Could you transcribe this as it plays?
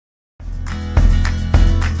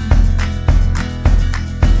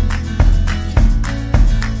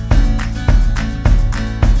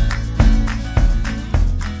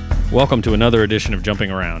Welcome to another edition of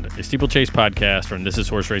Jumping Around, a steeplechase podcast from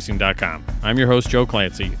thisishorseracing.com. I'm your host, Joe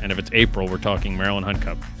Clancy, and if it's April, we're talking Maryland Hunt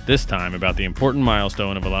Cup, this time about the important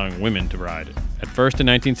milestone of allowing women to ride. At first in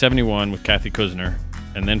 1971 with Kathy Kuzner,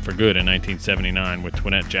 and then for good in 1979 with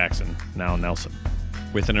Twinette Jackson, now Nelson.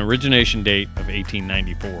 With an origination date of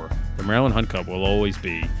 1894, the Maryland Hunt Cup will always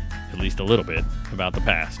be, at least a little bit, about the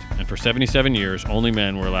past, and for 77 years, only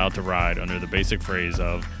men were allowed to ride under the basic phrase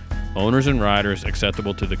of owners and riders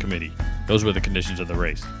acceptable to the committee. Those were the conditions of the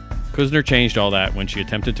race. Kuzner changed all that when she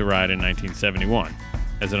attempted to ride in 1971.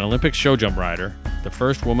 As an Olympic show jump rider, the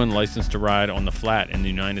first woman licensed to ride on the flat in the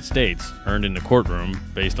United States, earned in the courtroom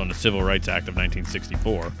based on the Civil Rights Act of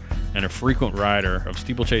 1964, and a frequent rider of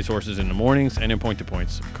steeplechase horses in the mornings and in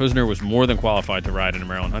point-to-points, Kuzner was more than qualified to ride in the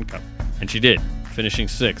Maryland Hunt Cup. And she did, finishing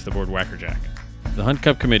 6th aboard Wackerjack. The Hunt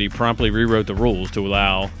Cup committee promptly rewrote the rules to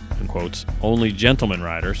allow, in quotes, only gentlemen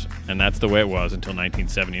riders, and that's the way it was until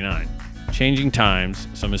 1979. Changing times,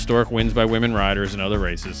 some historic wins by women riders in other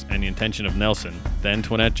races, and the intention of Nelson, then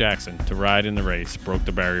Twinette Jackson, to ride in the race broke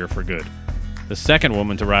the barrier for good. The second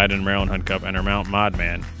woman to ride in the Maryland Hunt Cup and her mount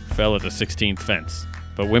Modman fell at the 16th fence,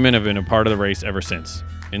 but women have been a part of the race ever since.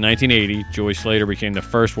 In 1980, Joy Slater became the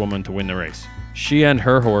first woman to win the race. She and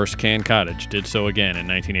her horse, Can Cottage, did so again in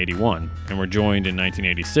 1981, and were joined in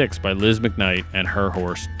 1986 by Liz McKnight and her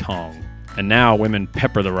horse, Tong. And now women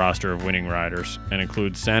pepper the roster of winning riders, and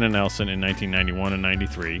include Santa Nelson in 1991 and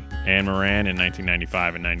 93, Anne Moran in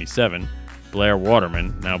 1995 and 97, Blair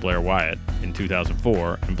Waterman, now Blair Wyatt, in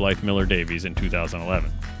 2004, and Blythe Miller Davies in 2011.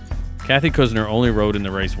 Kathy Kuzner only rode in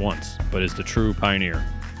the race once, but is the true pioneer.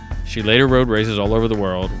 She later rode races all over the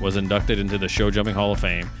world, was inducted into the Show Jumping Hall of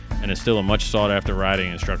Fame, and is still a much sought-after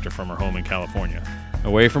riding instructor from her home in California.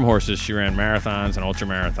 Away from horses, she ran marathons and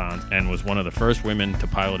ultramarathons and was one of the first women to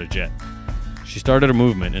pilot a jet. She started a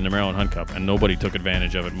movement in the Maryland Hunt Cup, and nobody took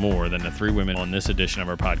advantage of it more than the 3 women on this edition of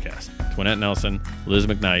our podcast, Twinette Nelson, Liz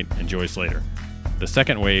McKnight, and Joy Slater. The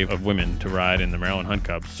second wave of women to ride in the Maryland Hunt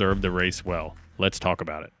Cup served the race well. Let's talk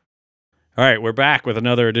about it. All right, we're back with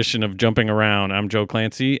another edition of Jumping Around. I'm Joe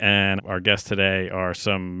Clancy, and our guests today are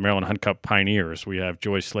some Maryland Hunt Cup pioneers. We have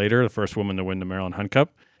Joy Slater, the first woman to win the Maryland Hunt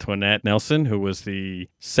Cup. Twinette Nelson, who was the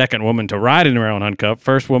second woman to ride in the Maryland Hunt Cup.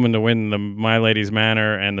 First woman to win the My Ladies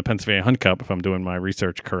Manor and the Pennsylvania Hunt Cup, if I'm doing my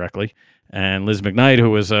research correctly. And Liz McKnight,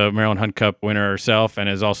 who was a Maryland Hunt Cup winner herself, and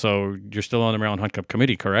is also, you're still on the Maryland Hunt Cup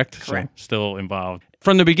committee, correct? Correct. So still involved.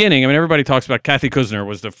 From the beginning, I mean, everybody talks about Kathy Kuzner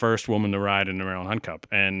was the first woman to ride in the Maryland Hunt Cup.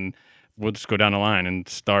 And we'll just go down the line and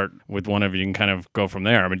start with one of you and kind of go from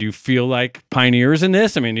there. I mean, do you feel like pioneers in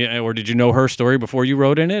this? I mean, or did you know her story before you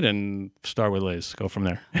rode in it? And start with Liz. Go from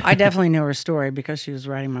there. I definitely know her story because she was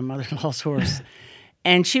riding my mother-in-law's horse.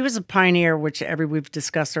 And she was a pioneer, which we've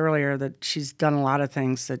discussed earlier, that she's done a lot of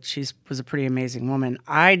things, that she was a pretty amazing woman.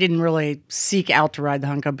 I didn't really seek out to ride the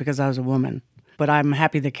Hunt Cup because I was a woman. But I'm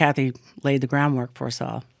happy that Kathy laid the groundwork for us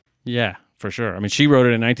all. Yeah. For sure. I mean, she wrote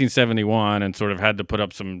it in 1971 and sort of had to put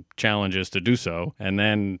up some challenges to do so. And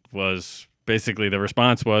then was basically the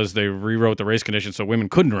response was they rewrote the race conditions so women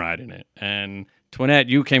couldn't ride in it. And Twinette,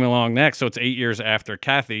 you came along next. So it's 8 years after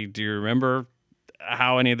Kathy. Do you remember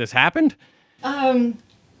how any of this happened?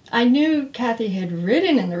 I knew Kathy had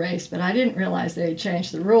ridden in the race, but I didn't realize they had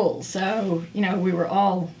changed the rules. So, we were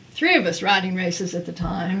all 3 of us riding races at the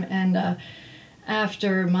time. And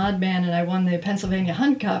after Modman and I won the Pennsylvania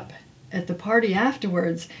Hunt Cup, at the party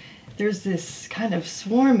afterwards, there's this kind of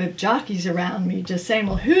swarm of jockeys around me just saying,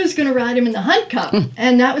 well, who's going to ride him in the Hunt Cup?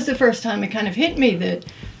 And that was the first time it kind of hit me that,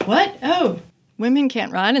 what? Oh, women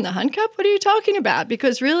can't ride in the Hunt Cup? What are you talking about?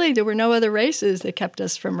 Because really there were no other races that kept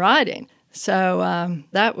us from riding. So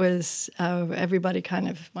that was, everybody kind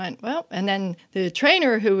of went, well, and then the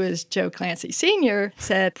trainer, who was Joe Clancy Sr.,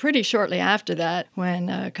 said pretty shortly after that, when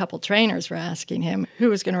a couple trainers were asking him who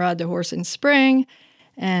was going to ride the horse in spring,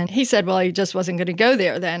 and he said, well, he just wasn't going to go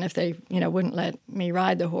there then if they, wouldn't let me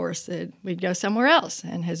ride the horse, that we'd go somewhere else.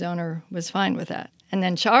 And his owner was fine with that. And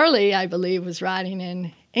then Charlie, I believe, was riding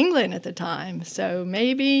in England at the time. So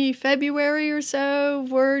maybe February or so,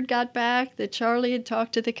 word got back that Charlie had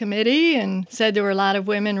talked to the committee and said there were a lot of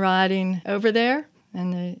women riding over there,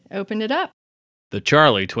 and they opened it up. The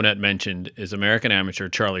Charlie Twinette mentioned is American amateur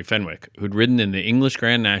Charlie Fenwick, who'd ridden in the English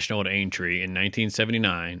Grand National at Aintree in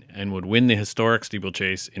 1979 and would win the historic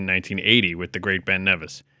steeplechase in 1980 with the great Ben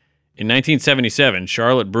Nevis. In 1977,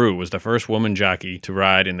 Charlotte Brew was the first woman jockey to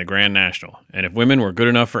ride in the Grand National, and if women were good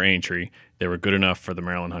enough for Aintree, they were good enough for the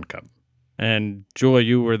Maryland Hunt Cup. And Joy,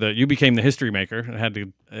 you became the history maker and had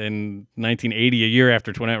to, in 1980, a year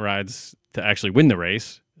after Twinette rides, to actually win the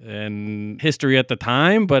race. in history at the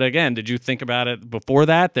time. But again, did you think about it before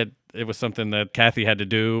that it was something that Kathy had to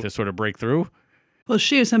do to sort of break through? Well,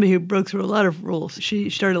 she was somebody who broke through a lot of rules. She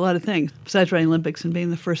started a lot of things, besides riding Olympics and being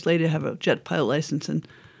the first lady to have a jet pilot license. And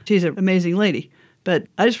she's an amazing lady. But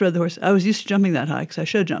I just rode the horse. I was used to jumping that high because I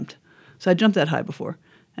show jumped. So I jumped that high before.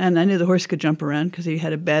 And I knew the horse could jump around because he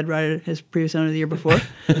had a bad rider, his previous owner, the year before.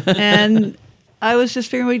 And I was just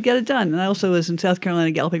figuring we'd get it done. And I also was in South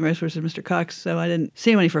Carolina galloping racehorses with Mr. Cox, so I didn't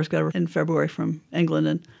see him when he first got over in February from England.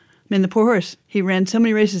 And I mean, the poor horse, he ran so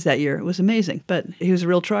many races that year. It was amazing. But he was a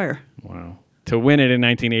real trier. Wow. To win it in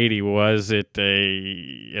 1980, was it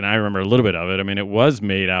and I remember a little bit of it, I mean, it was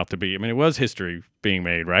made out to be, it was history being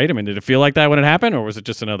made, right? I mean, did it feel like that when it happened, or was it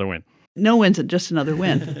just another win? No win's just another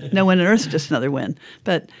win. No win on earth's just another win.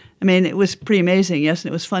 But, it was pretty amazing, yes,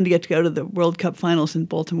 and it was fun to get to go to the World Cup finals in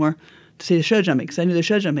Baltimore to see the show jumping, because I knew the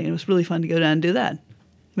show jumping, and it was really fun to go down and do that.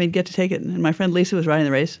 Get to take it. And my friend Lisa was riding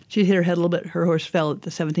the race. She hit her head a little bit. Her horse fell at the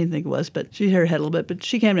 17th, I think it was, but she hit her head a little bit. But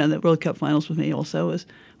she came down to the World Cup finals with me also. It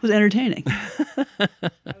was entertaining.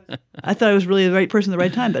 I thought I was really the right person at the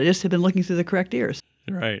right time, but I just had been looking through the correct ears.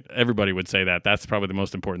 Right. Everybody would say that. That's probably the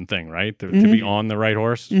most important thing, right? To be on the right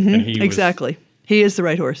horse. Mm-hmm. And he exactly. He is the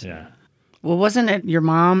right horse. Yeah. Well, wasn't it your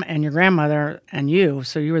mom and your grandmother and you?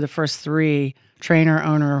 So you were the first 3 trainer,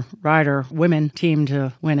 owner, rider, women team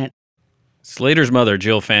to win it. Slater's mother,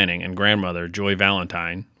 Jill Fanning, and grandmother, Joy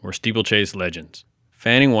Valentine, were steeplechase legends.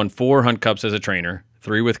 Fanning won 4 Hunt Cups as a trainer,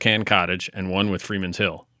 3 with Cann Cottage and 1 with Freeman's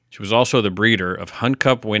Hill. She was also the breeder of Hunt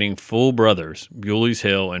Cup winning full brothers, Bewley's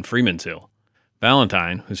Hill and Freeman's Hill.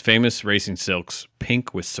 Valentine, whose famous racing silks,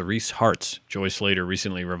 pink with cerise hearts, Joy Slater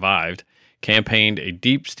recently revived, campaigned a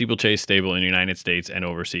deep steeplechase stable in the United States and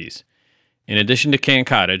overseas. In addition to Cann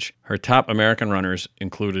Cottage, her top American runners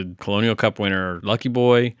included Colonial Cup winner Lucky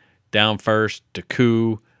Boy, Down First,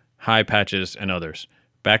 Decoux, High Patches, and others.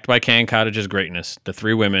 Backed by Cann Cottage's greatness, the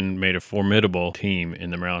 3 women made a formidable team in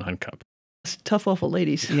the Maryland Hunt Cup. Tough, awful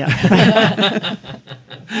ladies. Yeah.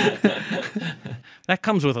 That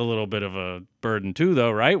comes with a little bit of a burden too,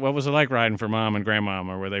 though, right? What was it like riding for mom and grandmom,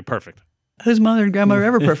 or were they perfect? Whose mother and grandmother are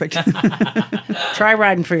ever perfect? Try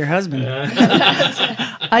riding for your husband.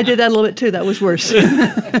 I did that a little bit too. That was worse.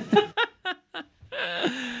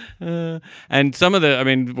 And some of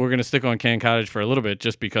we're going to stick on Cann Cottage for a little bit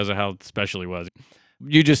just because of how special he was.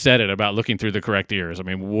 You just said it about looking through the correct ears.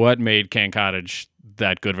 What made Cann Cottage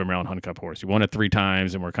that good of a Maryland Hunt Cup horse? He won it 3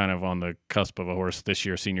 times, and we're kind of on the cusp of a horse this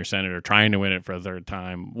year, senior senator, trying to win it for a 3rd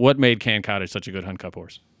time. What made Cann Cottage such a good Hunt Cup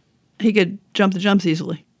horse? He could jump the jumps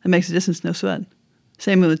easily. It makes the distance no sweat.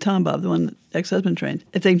 Same with Tom Bob, the one that ex-husband trained.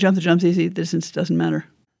 If they can jump the jumps easy, the distance doesn't matter.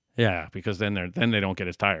 Yeah, because then they don't get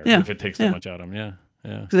as tired if it takes too much out of them. Yeah,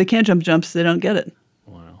 yeah. Because they can't jump jumps, they don't get it.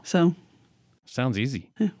 Wow. So. Sounds easy.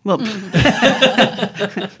 Yeah, well,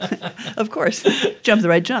 of course, jump the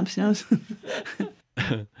right jumps,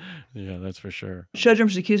 Yeah, that's for sure. Show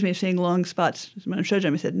jumpers accused me of seeing long spots. When I'm show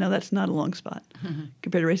jumping, I said, no, that's not a long spot.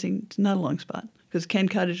 Compared to racing, it's not a long spot. Because Cann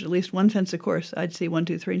Cottage, at least one fence a course, I'd see 1,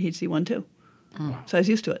 2, 3, and he'd see 1, 2. Wow. So I was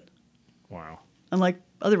used to it. Wow. Unlike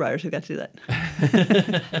other riders who got to do that.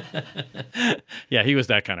 Yeah, he was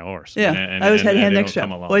that kind of horse. Yeah, I always had a hand neck strap.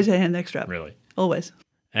 Always had a hand neck strap. Really? Always.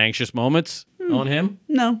 Anxious moments on him?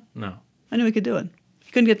 No. No. I knew he could do it.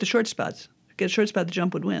 He couldn't get the short spots. Get a short spot, the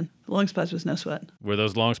jump would win. The long spots was no sweat. Were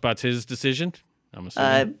those long spots his decision? I'm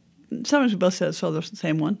assuming. Sometimes we both saw the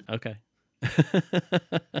same one. Okay.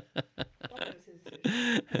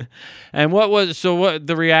 And what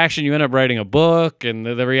the reaction? You end up writing a book, and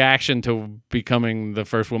the reaction to becoming the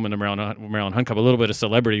first woman to Maryland Hunt Cup, a little bit of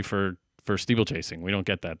celebrity for steeplechasing. We don't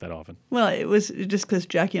get that often. Well, it was just because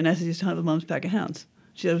Jackie Onassis used to hunt with Mom's Pack of Hounds.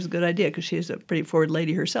 She thought it was a good idea because she is a pretty forward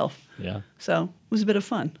lady herself. Yeah. So it was a bit of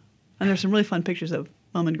fun. And there's some really fun pictures of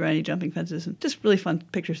Mom and Granny jumping fences, and just really fun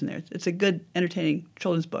pictures in there. It's a good, entertaining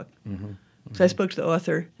children's book. Mm-hmm. Mm-hmm. So I spoke to the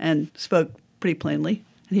author and spoke pretty plainly,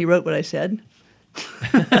 and he wrote what I said.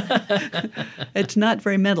 It's not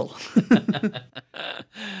very mental.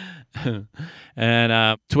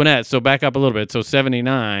 And Twinette, so back up a little bit. So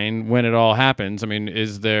 79, when it all happens,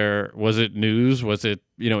 was it news? Was it,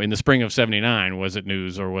 in the spring of 79, was it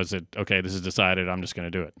news, or was it, okay, this is decided, I'm just going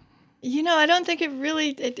to do it? I don't think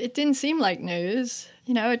it didn't seem like news.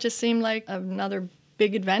 It just seemed like another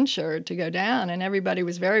big adventure to go down, and everybody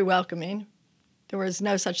was very welcoming. There was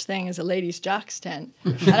no such thing as a ladies' jocks tent.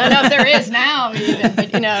 I don't know if there is now even,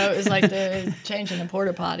 but, it was like the change in the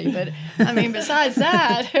porta potty. But, besides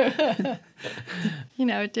that,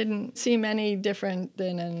 it didn't seem any different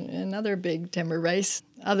than another big timber race,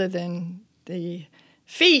 other than the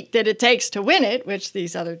feat that it takes to win it, which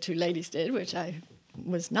these other 2 ladies did, which I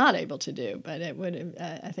was not able to do. But it would,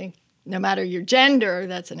 I think, no matter your gender,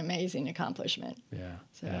 that's an amazing accomplishment. Yeah.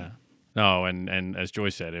 So. Yeah. No, and as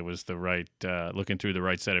Joyce said, it was the right looking through the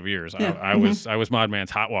right set of ears. Yeah. I was Mod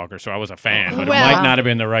Man's hot walker, so I was a fan, but Well, it might not have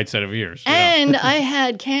been the right set of ears. You know? And I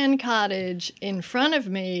had Can Cottage in front of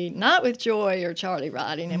me, not with Joy or Charlie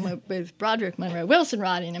riding him, with Broderick Monroe Wilson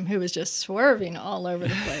riding him, who was just swerving all over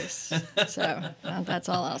the place. So that's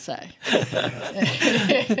all I'll say.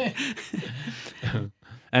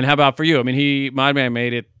 And how about for you? I mean, Mod Man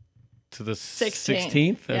made it to the 16th.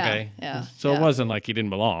 16th? Yeah, Okay. yeah, So yeah. it wasn't like he didn't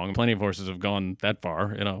belong. Plenty of horses have gone that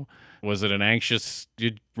far, you know. Was it an anxious,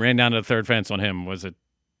 you ran down to the third fence on him? Was it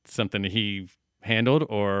something that he handled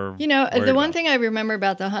or You know, worried the one about? thing I remember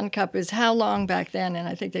about the Hunt Cup is how long back then, and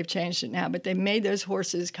I think they've changed it now, but they made those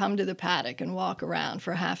horses come to the paddock and walk around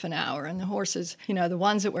for half an hour. And the horses, you know, the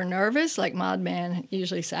ones that were nervous, like Mod Man,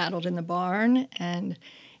 usually saddled in the barn, and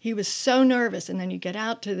he was so nervous. And then you get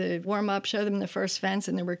out to the warm-up, show them the first fence,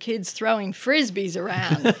 and there were kids throwing Frisbees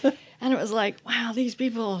around. And it was like, wow, these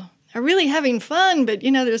people are really having fun, but, you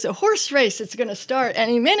know, there's a horse race that's going to start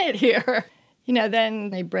any minute here. You know, then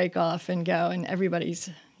they break off and go, and everybody's,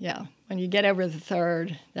 when you get over the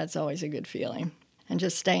third, that's always a good feeling. And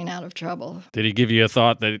just staying out of trouble. Did he give you a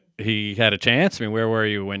thought that he had a chance? I mean, where were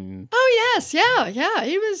you when? Oh, yes, yeah.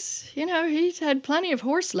 He was, you know, he had plenty of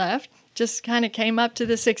horse left. Just kind of came up to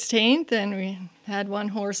the 16th, and we had one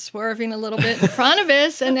horse swerving a little bit in front of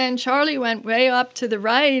us, and then Charlie went way up to the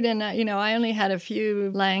right, and, you know, I only had a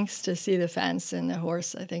few lengths to see the fence, and the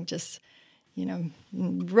horse, I think, just, you know,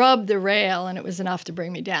 rubbed the rail, and it was enough to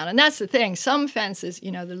bring me down. And that's the thing. Some fences,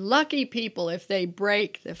 you know, the lucky people if they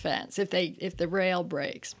break the fence, if the rail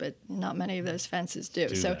breaks, but not many of those fences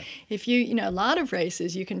do. So that. if you know, a lot of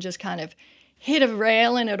races, you can just kind of hit a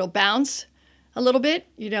rail and it'll bounce a little bit.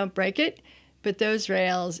 You don't break it. But those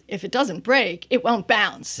rails, if it doesn't break, it won't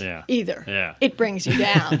bounce either. Yeah. It brings you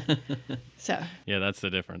down. So Yeah, that's the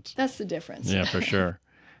difference. that's the difference. Yeah, for sure.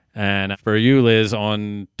 And for you, Liz,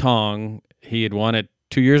 on Tong, he had won it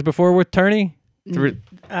 2 years before with Turney? 3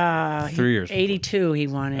 years. 82 he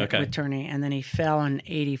won it Okay. with Turney, and then he fell in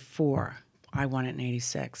 84. I won it in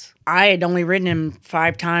 86. I had only ridden him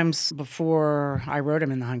 5 times before I rode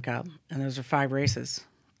him in the Hunt Cup, and those are 5 races.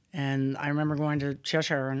 And I remember going to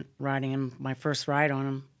Cheshire and riding him, my first ride on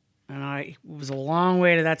him. And it was a long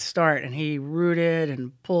way to that start, and he rooted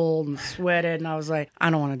and pulled and sweated, and I was like, I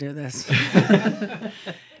don't want to do this.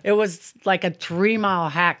 It was like a 3-mile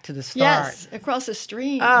hack to the start. Yes, across the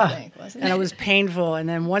stream, I think, wasn't it? And it was painful. And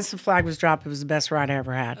then once the flag was dropped, it was the best ride I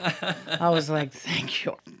ever had. I was like, thank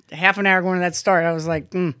you. Half an hour going to that start, I was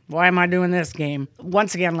like, why am I doing this game?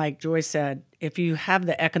 Once again, like Joyce said, if you have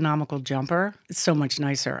the economical jumper, it's so much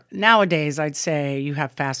nicer. Nowadays, I'd say you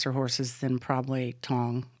have faster horses than probably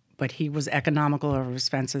Tong. But he was economical over his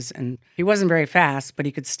fences. And he wasn't very fast, but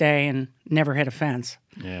he could stay and never hit a fence.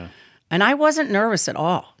 Yeah. And I wasn't nervous at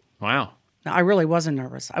all. Wow. I really wasn't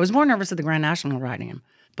nervous. I was more nervous at the Grand National riding him.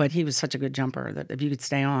 But he was such a good jumper that if you could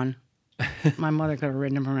stay on, my mother could have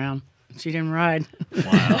ridden him around. She didn't ride.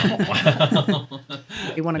 Wow.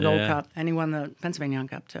 He won a Gold Yeah. Cup, and he won the Pennsylvania Young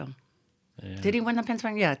Cup, too. Yeah. Did he win the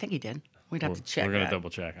Pennsylvania? Yeah, I think he did. We'd have to check We're going that. to double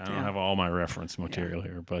check. I don't Yeah. have all my reference material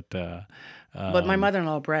here, but But my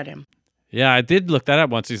mother-in-law bred him. yeah, I did look that up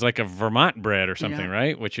once. He's like a Vermont bred or something, Yeah.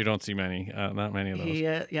 right? Which you don't see many, not many of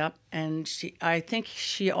those. Yep. And I think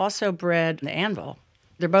she also bred the Anvil.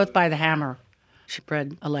 They're both by the Hammer. She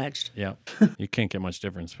bred Alleged. Yeah, you can't get much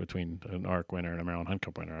difference between an ARC winner and a Maryland Hunt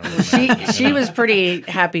Cup winner. I would imagine. She was pretty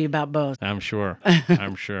happy about both. I'm sure.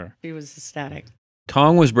 I'm sure. She was ecstatic.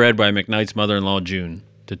 Tong was bred by McKnight's mother-in-law, June.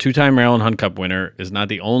 The 2-time Maryland Hunt Cup winner is not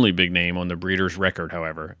the only big name on the breeder's record,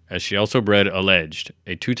 however, as she also bred Alleged,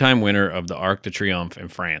 a 2-time winner of the Arc de Triomphe in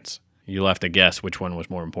France. You'll have to guess which one was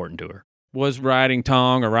more important to her. Was riding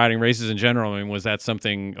Tong or riding races in general, I mean, was that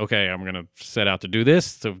something, okay, I'm going to set out to do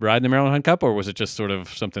this, to ride in the Maryland Hunt Cup, or was it just sort of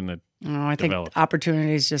something that I think developed?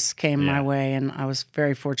 opportunities just came Yeah. my way, and I was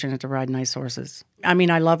very fortunate to ride nice horses. I mean,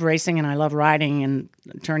 I love racing and I love riding, and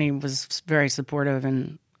Turney was very supportive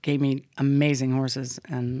and gave me amazing horses,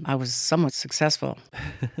 and I was somewhat successful.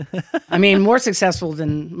 I mean, more successful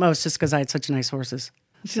than most just because I had such nice horses.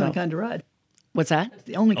 It's the only kind to ride. What's that? It's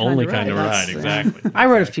the only kind only to ride. kind of ride, exactly. I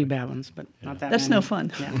rode a few bad ones, but not that That's many. no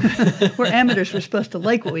fun. Yeah. We're amateurs. We're supposed to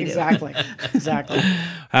like what we do. Exactly.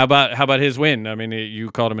 How about his win? I mean, you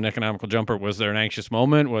called him an economical jumper. Was there an anxious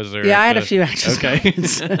moment? Was there? Yeah, I had a few anxious Okay.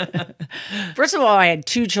 moments. First of all, I had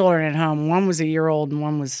 2 children at home. One was a year old and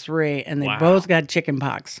one was 3, and they Wow. both got chicken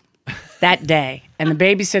pox that day. And the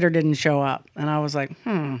babysitter didn't show up. And I was like,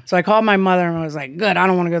 So I called my mother and I was like, good, I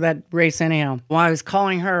don't want to go to that race anyhow. While I was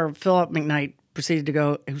calling her, Philip McKnight proceeded to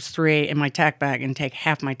go, it was 3 in my tack bag and take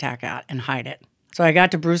half my tack out and hide it. So I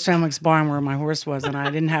got to Bruce Fenwick's barn where my horse was, and I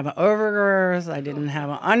didn't have an overgirth, I didn't have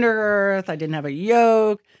an undergirth, I didn't have a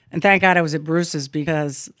yoke. And thank God I was at Bruce's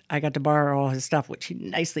because I got to borrow all his stuff, which he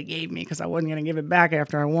nicely gave me because I wasn't going to give it back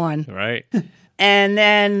after I won. Right. And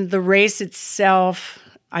then the race itself,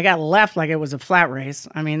 I got left like it was a flat race.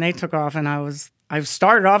 I mean, they took off, and I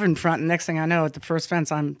started off in front, and next thing I know, at the first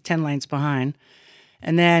fence, I'm 10 lanes behind.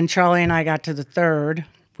 And then Charlie and I got to the third.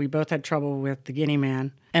 We both had trouble with the Guinea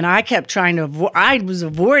Man. And I kept trying to I was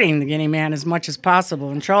avoiding the Guinea Man as much as possible.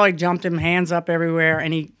 And Charlie jumped him, hands up everywhere,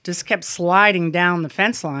 and he just kept sliding down the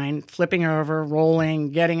fence line, flipping over,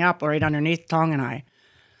 rolling, getting up right underneath Tong and I.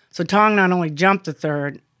 So Tong not only jumped the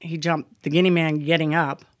third, he jumped the Guinea Man getting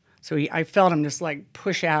up. So I felt him just like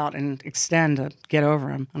push out and extend to get over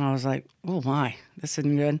him. And I was like, oh my, this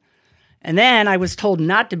isn't good. And then I was told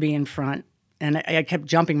not to be in front. And I kept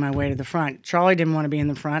jumping my way to the front. Charlie didn't want to be in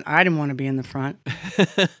the front. I didn't want to be in the front.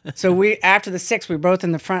 So after the 6th, we were both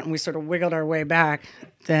in the front, and we sort of wiggled our way back.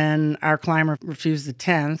 Then our climber refused the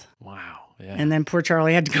 10th. Wow. Yeah. And then poor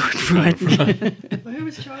Charlie had to go in front. Who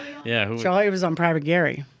was Charlie on? Yeah. Charlie was on Private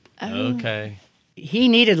Gary. Okay. He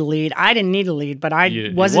needed a lead. I didn't need a lead, but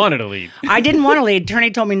You wanted a lead. I didn't want a lead.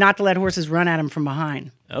 Turney told me not to let horses run at him from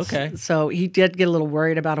behind. Okay. So he did get a little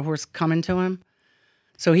worried about a horse coming to him.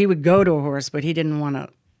 So he would go to a horse, but he didn't want to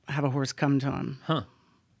have a horse come to him. Huh.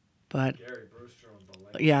 But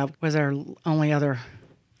yeah, was our only other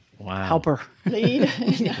Wow. helper. Lead.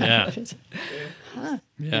 Yeah.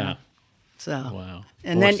 Yeah. So Wow.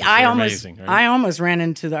 and Horses then I are almost amazing, right? I almost ran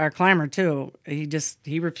into our climber too.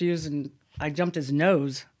 He refused, and I jumped his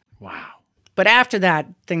nose. Wow. But after that,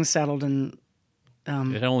 things settled, and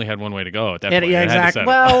It only had one way to go at that yeah, point. It had to exactly. settle.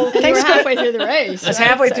 Well, You were things halfway through the race. I was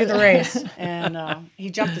halfway through the race, and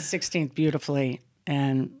he jumped the 16th beautifully,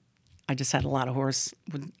 and I just had a lot of horse,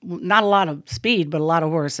 with not a lot of speed, but a lot of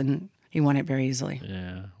horse, and he won it very easily.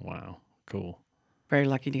 Yeah. Wow. Cool. Very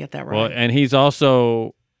lucky to get that right. Well, and he's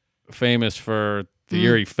also famous for the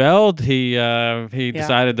year he felled. He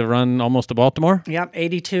decided to run almost to Baltimore. Yep,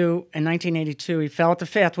 82. In 1982, he fell at the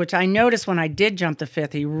 5th, which I noticed when I did jump the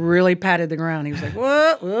 5th, he really patted the ground. He was like,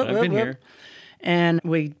 whoop, whoop, I've whoop, been whoop. here. And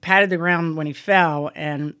we patted the ground when he fell,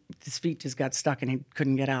 and his feet just got stuck, and he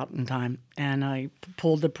couldn't get out in time. And I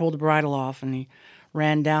pulled the bridle off, and he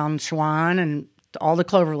ran down Schwann and all the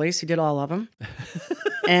Cloverleafs. He did all of them.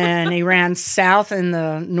 And he ran south in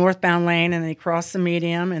the northbound lane, and then he crossed the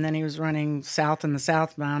medium, and then he was running south in the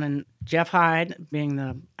southbound. And Jeff Hyde, being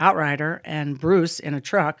the outrider, and Bruce in a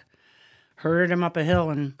truck, herded him up a hill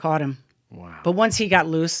and caught him. Wow. But once he got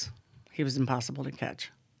loose, he was impossible to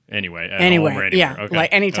catch. Anyway, Yeah, Okay.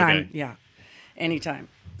 like anytime, Okay. yeah, anytime.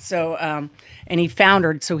 So, and he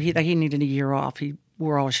foundered, so he needed a year off. He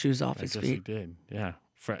wore all his shoes off his I guess he feet. did. Yeah.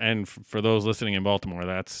 For those listening in Baltimore,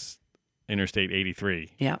 that's Interstate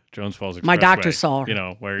 83. Yeah. Jones Falls Expressway. My doctor saw her. You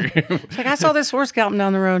know, where It's like, I saw this horse galloping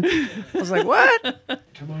down the road. I was like, what?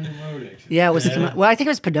 Timonium Road exit. Yeah, it was. Well, I think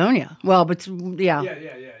it was Padonia. Well, but yeah, Yeah.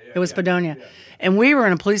 it was Padonia. Yeah. And we were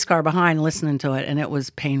in a police car behind listening to it, and it was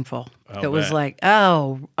painful. I'll It was bet. like,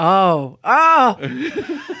 oh.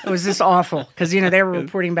 It was just awful because they were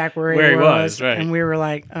reporting back where Where he he was, right. and we were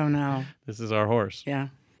like, oh no, this is our horse. yeah.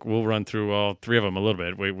 We'll run through all three of them a little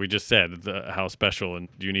bit. We just said how special and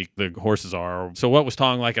unique the horses are. So what was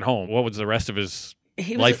Tong like at home? What was the rest of his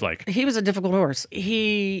life like? He was a difficult horse.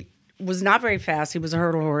 He was not very fast. He was a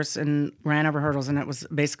hurdle horse and ran over hurdles, and it was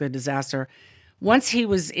basically a disaster. Once he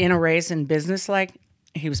was in a race and business-like,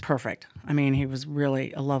 he was perfect. I mean, he was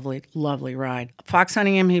really a lovely, lovely ride. Fox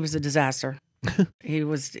hunting him, he was a disaster.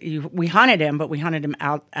 We hunted him, but we hunted him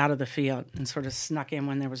out of the field and sort of snuck in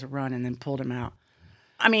when there was a run and then pulled him out.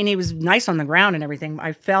 I mean, he was nice on the ground and everything.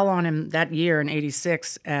 I fell on him that year in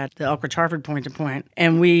 '86 at the Elk Ridge Hartford point to point.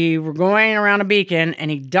 And we were going around a beacon,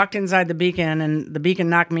 and he ducked inside the beacon, and the beacon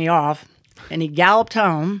knocked me off. And he galloped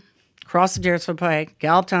home, crossed the Jarrettsville Pike,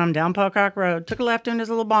 galloped home down Pocock Road, took a left into his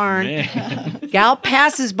little barn, galloped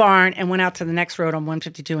past his barn, and went out to the next road on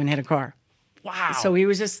 152 and hit a car. Wow. So he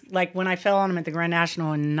was just like, when I fell on him at the Grand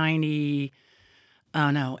National in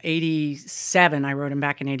 87, I rode him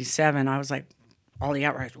back in 87, I was like, all the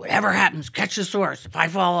outriders, whatever happens, catch the horse. If I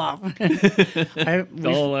fall off,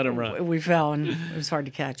 Don't let him run. We fell, and it was hard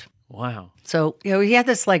to catch. Wow. So he had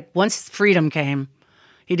this once freedom came,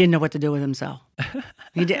 he didn't know what to do with himself.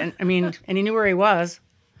 He didn't. I mean, and he knew where he was.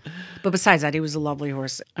 But besides that, he was a lovely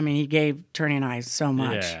horse. I mean, he gave Turney and I so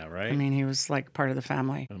much. Yeah, right? I mean, he was like part of the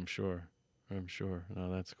family. I'm sure.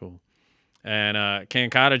 No, that's cool. And Can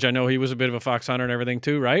Cottage, I know he was a bit of a fox hunter and everything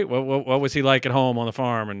too, right? What was he like at home on the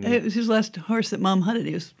farm? And It was his last horse that Mom hunted.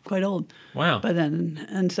 He was quite old wow, by then.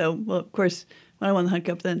 And so, well, of course, when I won the Hunt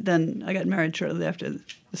Cup, then I got married shortly after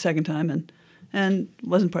the second time and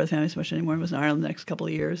wasn't part of the family so much anymore. I was in Ireland the next couple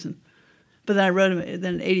of years. But then I rode him,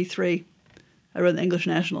 then in 83, I rode the English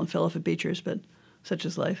National and fell off at Beechers, but such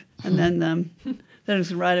is life. And then I was going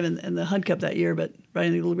to ride him in the Hunt Cup that year, but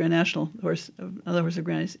riding the Little Grand National, another horse of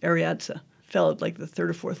Granny's, Ariadsa, fell at like the third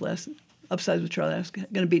or fourth last, upsides with Charlie. I was going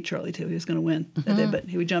to beat Charlie, too. He was going to win that day, but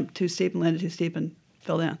he jumped too steep and landed too steep and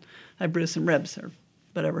fell down. I bruised some ribs or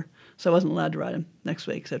whatever, so I wasn't allowed to ride him next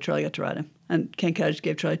week, so Charlie got to ride him. And Ken Cottage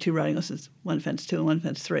gave Charlie 2 riding lessons, one fence 2 and one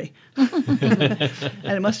fence 3. And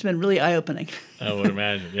it must have been really eye-opening. I would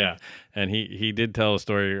imagine, yeah. And he did tell a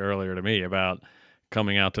story earlier to me about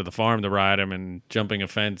coming out to the farm to ride him and jumping a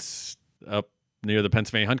fence up near the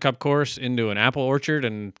Pennsylvania Hunt Cup course into an apple orchard,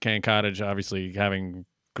 and Can Cottage obviously having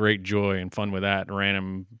great joy and fun with that, and ran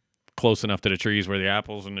him close enough to the trees where the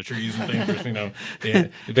apples and the trees and things were,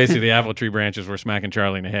 basically the apple tree branches were smacking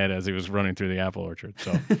Charlie in the head as he was running through the apple orchard.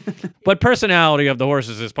 So, but personality of the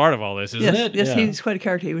horses is part of all this, isn't it? Yes, he's quite a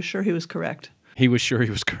character. He was sure he was correct. He was sure he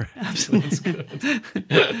was correct. Absolutely.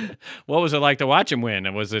 What was it like to watch him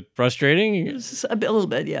win? Was it frustrating? It was a little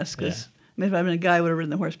bit, yes, because I mean, if I'd been a guy, I would have ridden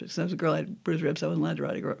the horse, but since I was a girl, I had bruised ribs, I wasn't allowed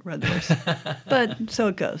to ride the horse. But so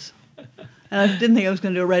it goes. And I didn't think I was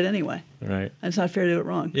going to do it right anyway. Right. And it's not fair to do it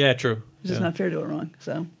wrong. Yeah, true. It's just not fair to do it wrong.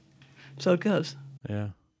 So it goes. Yeah.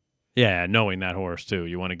 Yeah, knowing that horse too,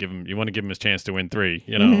 you want to give him his chance to win 3,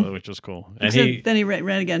 which was cool. And then he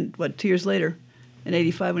ran again. 2 years later, in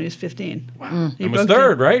 '85 when he was 15. Wow, he was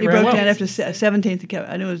third, right? He broke down after 17th.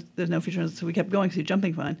 I knew there's no future, so we kept going because he was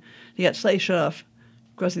jumping fine. He got slightly shut off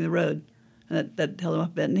crossing the road, and that held him up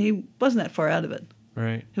a bit. And he wasn't that far out of it.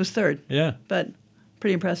 Right. He was third. Yeah. But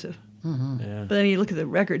pretty impressive. Mm-hmm. Yeah. But then you look at the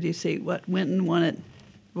record, you see Winton won it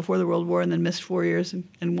before the World War and then missed 4 years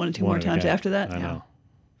and won it 2 more times after that. I know.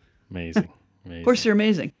 Amazing. Horses are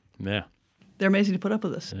amazing. Yeah. They're amazing to put up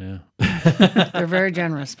with us. Yeah. They're very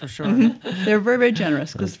generous, for sure. They're very, very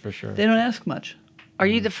generous because for sure. they don't ask much. Are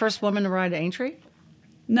you the first woman to ride Aintree?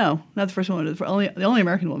 No, not the first woman. The only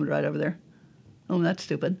American woman to ride over there. Oh, that's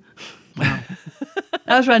stupid. Wow.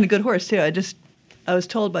 I was riding a good horse, too. I was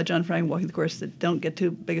told by John Frank walking the course that don't get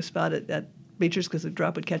too big a spot at Beechers because the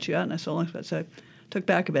drop would catch you out, and I saw a long spot. So I took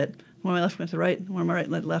back a bit. One of my left went to the right, one of my right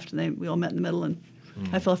went left, and we all met in the middle, and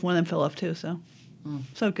I fell off, one of them fell off, too. So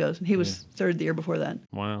it goes. And he was third the year before that.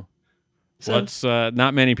 Wow. So, What's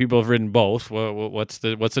not many people have ridden both. What's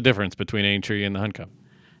the difference between Aintree and the Hunt Cup?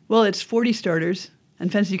 Well, it's 40 starters,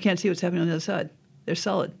 and fences you can't see what's happening on the other side. They're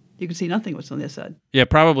solid. You can see nothing what's on the other side. Yeah,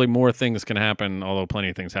 probably more things can happen, although plenty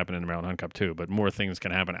of things happen in the Maryland Hunt Cup too, but more things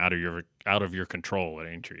can happen out of your control at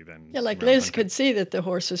Aintree than like Maryland Liz Hunt could see that the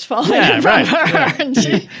horse was falling Yeah, from right. her. Yeah. And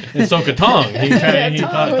she, and so could Tong. He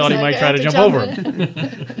thought he might try to jump over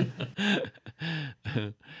him.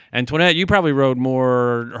 Antoinette, you probably rode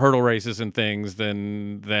more hurdle races and things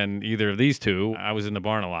than either of these two. I was in the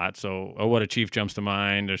barn a lot, so What a Chief jumps to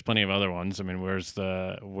mind. There's plenty of other ones. I mean, where's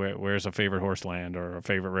a favorite horse land or a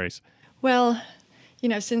favorite race? Well,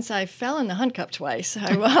 since I fell in the Hunt Cup twice,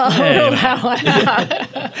 I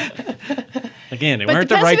Again, they weren't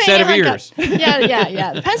the right set of ears.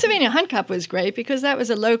 Yeah. The Pennsylvania Hunt Cup was great because that was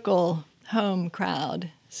a local home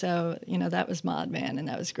crowd. So, that was Modman, and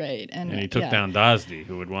that was great. And he took down Dosdy,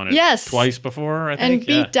 who had won it twice before, I think. And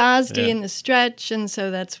beat Dosdy in the stretch, and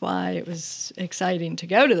so that's why it was exciting to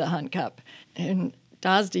go to the Hunt Cup. And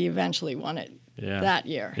Dosdy eventually won it that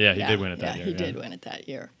year. Yeah, he did win it that year. He did win it that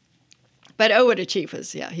year. But What a Chief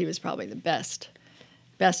he was probably the best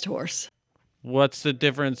horse. What's the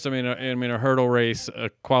difference? I mean, a hurdle race, a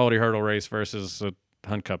quality hurdle race versus a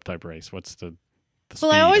Hunt Cup type race. What's the speed,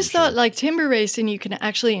 I always thought like timber racing, you can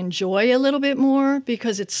actually enjoy a little bit more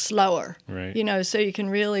because it's slower. Right. So you can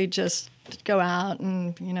really just go out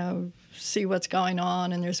and, see what's going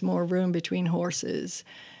on, and there's more room between horses.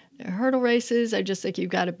 Hurdle races, I just think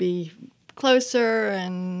you've got to be closer,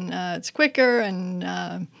 and it's quicker,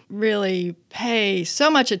 and really pay so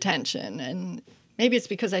much attention. And maybe it's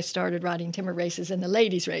because I started riding timber races and the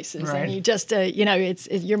ladies' races, right. and you just,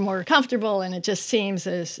 you're more comfortable, and it just seems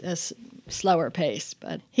a slower pace.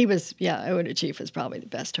 But he was, What a Chief was probably the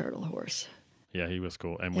best hurdle horse. Yeah, he was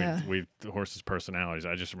cool. And we the horses' personalities,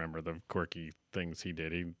 I just remember the quirky things he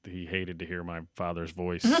did. He hated to hear my father's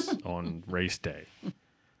voice on race day.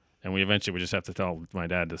 And we eventually would just have to tell my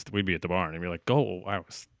dad this. We'd be at the barn and be like, "Go!" I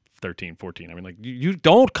was 13, 14. I mean, like, you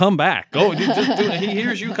don't come back. Go. He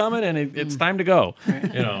hears you coming, and it's time to go.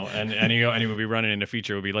 And he would be running in a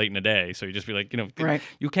feature. It would be late in the day, so he'd just be like,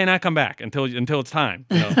 you cannot come back until it's time.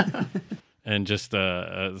 And just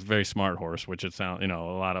a very smart horse, which it sounds, a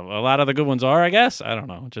lot of the good ones are, I guess. I don't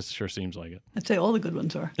know. It just sure seems like it. I'd say all the good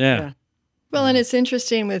ones are. Yeah. Well, and it's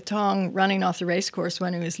interesting with Tong running off the race course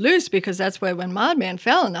when he was loose, because that's why when Modman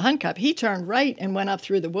fell in the Hunt Cup, he turned right and went up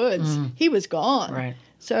through the woods. He was gone. Right.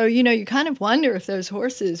 So, you kind of wonder if those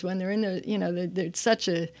horses, when they're in the, they're such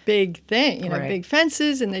a big thing, Right. big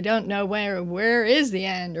fences, and they don't know where is the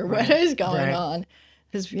end or what is going on.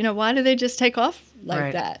 Because, why do they just take off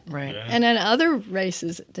like that? Right. Yeah. And in other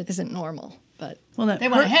races, that isn't normal. But Well, they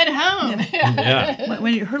want to head home. Yeah.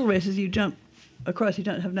 When you hurdle races, you jump across. You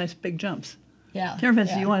don't have nice big jumps. Yeah. Timber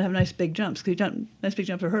fences, you want to have nice big jumps, because you jump nice big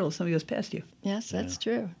jumps or hurdles, somebody goes past you. Yes, that's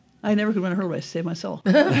true. I never could run a hurdle race to save my soul.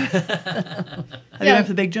 I went for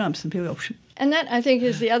the big jumps, and people go, "Phew." And that, I think,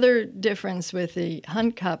 is the other difference with the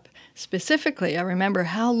Hunt Cup specifically. I remember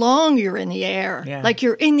how long you're in the air. Yeah. Like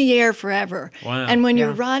you're in the air forever. Wow. And when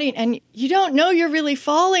you're Yeah. riding, and you don't know you're really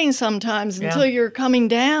falling sometimes until you're coming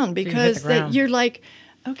down, because the ground. you're like,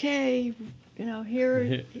 okay,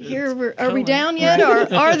 are we down yet?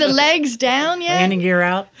 Or are the legs down yet? Landing gear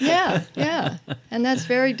out. Yeah. And that's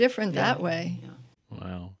very different that way.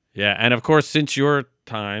 Wow. Yeah, and of course, since your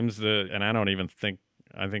times, and I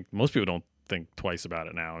think most people don't think twice about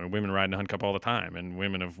it now. And women ride in the Hunt Cup all the time, and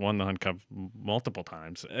women have won the Hunt Cup multiple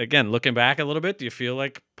times. Again, looking back a little bit, do you feel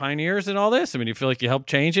like pioneers in all this? I mean, do you feel like you helped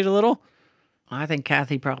change it a little? I think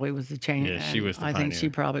Kathy probably was the change. Yeah, she was the I think pioneer. she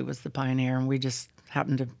probably was the pioneer, and we just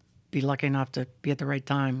happened to be lucky enough to be at the right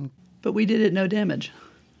time. But we did it no damage.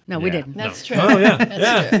 No, we Yeah. didn't. That's true. Oh, yeah.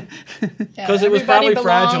 That's true. Because it was everybody probably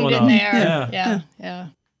fragile belonged in enough. there. Yeah.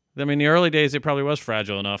 I mean, the early days, it probably was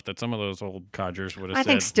fragile enough that some of those old codgers would have I said,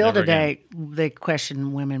 think still "Never today again." they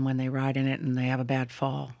question women when they ride in it and they have a bad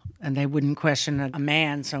fall, and they wouldn't question a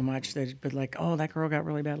man so much. They'd be like, "Oh, that girl got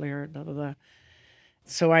really badly hurt." Blah blah blah.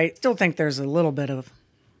 So I still think there's a little bit of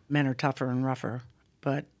men are tougher and rougher,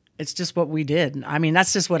 but it's just what we did. I mean,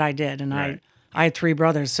 that's just what I did, and Right. I had 3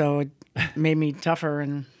 brothers, so it made me tougher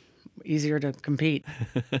and easier to compete.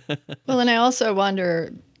 Well, and I also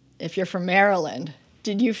wonder if you're from Maryland.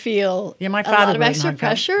 Did you feel Yeah, my a father lot of rode extra Hunt Cup.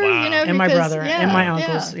 pressure? Wow. And my because- brother and my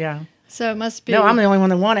uncles, yeah. So it must be. No, I'm the only one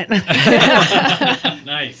that won it.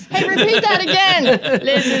 Nice. Hey, repeat that again.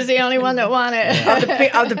 Liz is the only one that won it.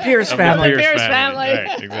 of the Pierce Of the family. Pierce family.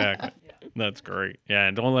 Right, exactly. That's great. Yeah,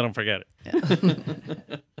 and don't let them forget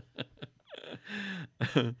it.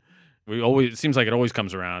 It seems like it always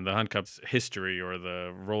comes around. The Hunt Cup's history or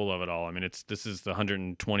the role of it all. I mean, this is the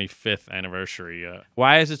 125th anniversary.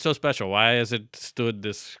 Why is it so special? Why has it stood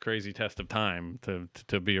this crazy test of time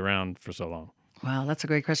to be around for so long? Wow, that's a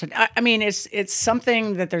great question. I mean, it's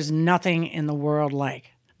something that there's nothing in the world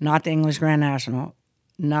like. Not the English Grand National,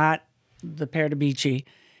 not the Père de Bici.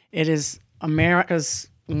 It is America's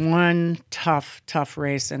one tough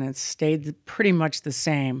race, and it's stayed pretty much the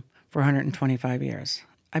same for 125 years.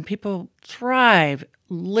 And people thrive,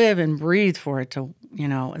 live, and breathe for it to,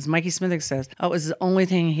 as Mikey Smithick says, it was the only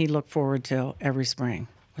thing he looked forward to every spring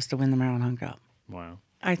was to win the Maryland Hunt Cup. Wow.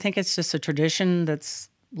 I think it's just a tradition that's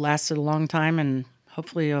lasted a long time, and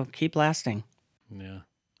hopefully it'll keep lasting. Yeah.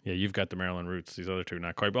 Yeah, you've got the Maryland roots. These other two,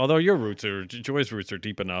 not quite. Although your roots Joy's roots are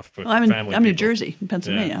deep enough. But I'm family New people. Jersey, in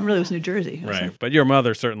Pennsylvania. Yeah. I really was New Jersey. Right. But your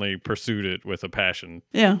mother certainly pursued it with a passion.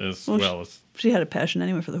 Yeah. As Well, well as. She had a passion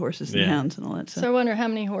anyway for the horses and Yeah. hounds and all that. So I wonder how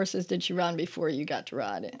many horses did she run before you got to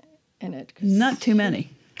ride in it? 'Cause- Not too many.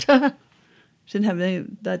 She didn't have any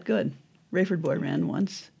that good. Rayford Boy ran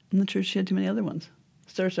once. I'm not sure she had too many other ones.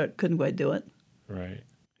 Star couldn't quite do it. Right.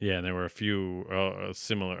 Yeah, and there were a few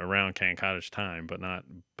similar around Cannon Cottage time, but not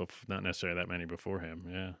necessarily that many before him.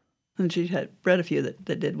 Yeah. And she had bred a few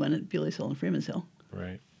that did win at Bewley's Hill and Freeman's Hill.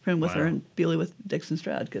 Right. Freeman with her Wow. and Bewley with Dixon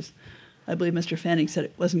Stroud, because I believe Mr. Fanning said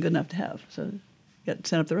it wasn't good enough to have, so got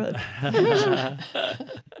sent up the road.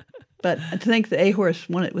 But to think the A horse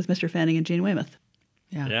won it with Mr. Fanning and Gene Weymouth.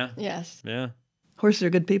 Yeah. Yeah. Yes. Yeah. Horses are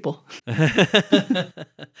good people.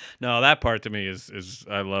 No, that part to me is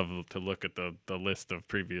I love to look at the list of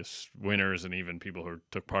previous winners and even people who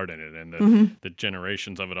took part in it and the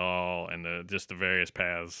generations of it all and just the various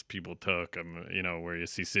paths people took. Where you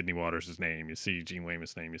see Sidney Waters' name, you see Gene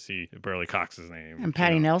Weymouth's name, you see Burley Cox's name, And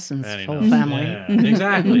Patty Nelson's Patty whole Nelson. family. Yeah,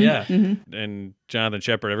 exactly. Yeah. And Jonathan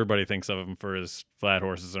Shepard, everybody thinks of him for his flat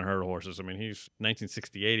horses and hurdle horses. I mean, he's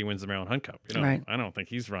 1968. He wins the Maryland Hunt Cup. Right. I don't think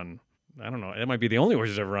he's run I don't know. It might be the only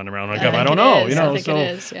horses ever run around Hunt I Cup. I think don't it know. is. I think it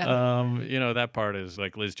is, yeah. That part is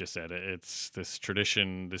like Liz just said. It's this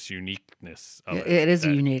tradition, this uniqueness of it. It is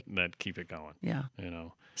that, unique. that keep it going. Yeah.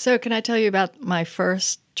 So can I tell you about my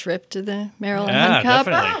first trip to the Maryland Yeah, Hunt Cup?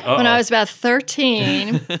 definitely. When I was about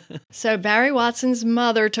 13. So Barry Watson's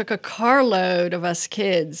mother took a carload of us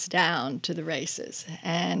kids down to the races,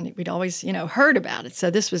 and we'd always, heard about it. So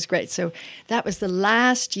this was great. So that was the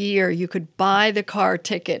last year you could buy the car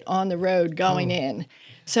ticket on the road going in.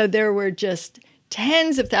 So there were just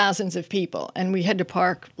tens of thousands of people, and we had to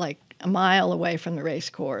park like a mile away from the race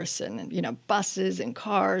course, and buses and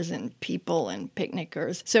cars and people and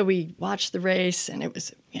picnickers. So we watched the race, and it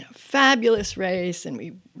was fabulous race, and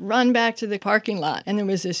we run back to the parking lot, and there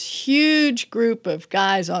was this huge group of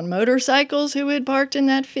guys on motorcycles who had parked in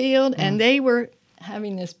that field, and they were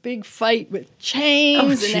having this big fight with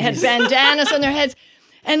chains, and they had bandanas on their heads.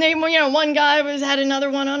 And they, one guy had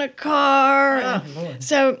another one on a car. And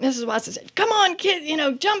so Mrs. Watson said, "Come on, kid,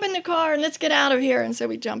 jump in the car and let's get out of here." And so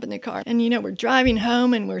we jump in the car. And, we're driving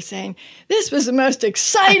home and we're saying, this was the most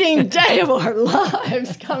exciting day of our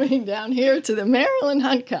lives coming down here to the Maryland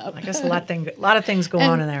Hunt Cup. I guess a lot of things go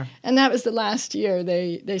on in there. And that was the last year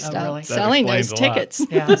they stopped really? selling That those explains a lot. tickets.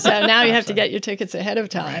 Yeah. So now you have to get your tickets ahead of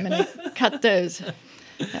time, and they cut that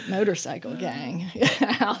motorcycle gang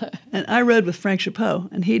out. And I rode with Frank Chapeau,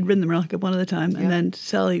 and he'd ridden the Maryland Cup one at a time. And then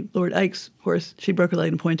Sally Lord Ike's horse, she broke her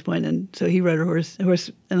leg in point to point, and so he rode a horse in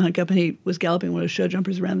the Hunt Cup, and he was galloping one of those show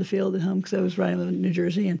jumpers around the field at home because I was riding with him in New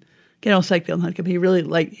Jersey and getting all psyched on the Hunt Cup. He was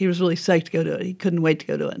really psyched to go to it. He couldn't wait to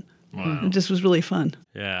go to it. Wow. It just was really fun.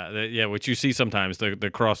 Yeah, what you see sometimes, the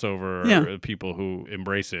crossover people who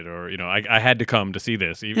embrace it, or, I had to come to see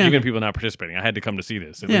this. Even people not participating, I had to come to see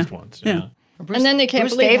this at least once. Yeah. And then they can't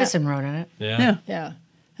Bruce believe Davison rode in it. Yeah. Yeah.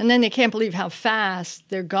 And then they can't believe how fast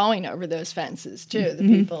they're going over those fences, too, the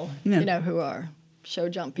people, who are show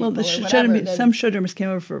jump people Well, or whatever. some show jumpers came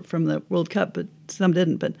over from the World Cup, but some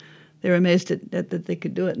didn't. But they were amazed that they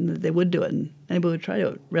could do it and that they would do it. And anybody would try to do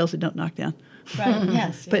it. Rails that don't knock down. Right,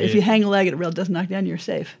 yes. But if you hang a leg at a rail that doesn't knock down, you're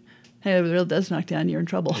safe. Hey, if the rail does knock down, you're in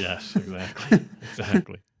trouble. Yes, exactly.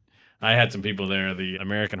 Exactly. I had some people there. The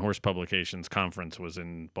American Horse Publications Conference was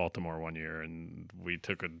in Baltimore one year, and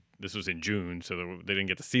this was in June, so they didn't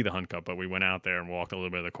get to see the Hunt Cup, but we went out there and walked a little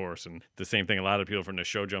bit of the course. And the same thing, a lot of people from the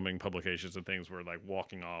show jumping publications and things were like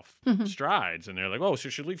walking off strides, and they're like, "Oh, so you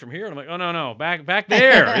should leave from here?" And I'm like, "Oh, no, back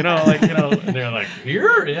there," and they're like,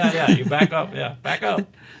 "Here? Yeah, you back up, back up."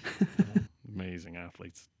 Amazing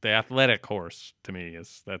athletes. The athletic horse, to me,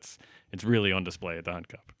 it's really on display at the Hunt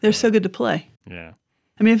Cup. They're so good to play. Yeah.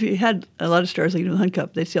 I mean, if you had a lot of stars like in the Hunt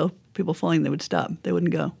Cup, they'd see all people falling, they would stop. They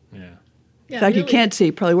wouldn't go. Yeah. In fact, you can't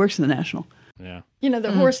see probably works in the National. Yeah.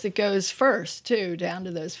 The horse that goes first, too, down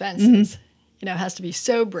to those fences, has to be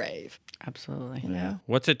so brave. Absolutely.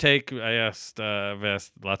 What's it take? I've asked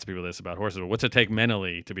lots of people this about horses, but what's it take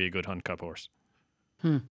mentally to be a good Hunt Cup horse?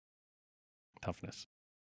 Toughness.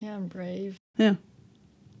 Yeah, I'm brave. Yeah.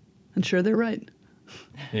 I'm sure they're right.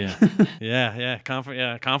 Yeah. Yeah.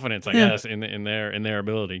 Confidence, I guess, in their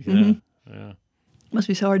ability. Yeah. Must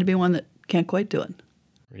be so hard to be one that can't quite do it.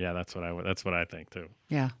 Yeah, that's what I think too.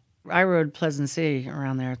 Yeah. I rode Pleasant City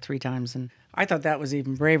around there 3 times, and I thought that was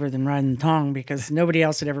even braver than riding Tong because nobody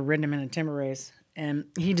else had ever ridden him in a timber race. And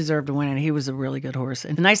he deserved to win it. He was a really good horse.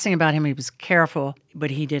 And the nice thing about him, he was careful, but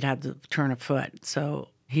he did have the turn of foot. So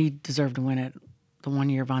he deserved to win it. The one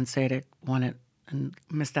year Von Sadek won it and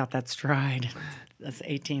missed out that stride. That's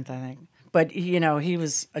 18th, I think. But, he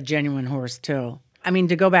was a genuine horse, too. I mean,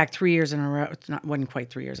 to go back 3 years in a row, wasn't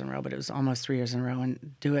quite 3 years in a row, but it was almost 3 years in a row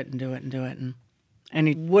and do it and do it and do it. And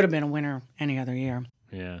he would have been a winner any other year.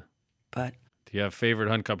 Yeah. But do you have favorite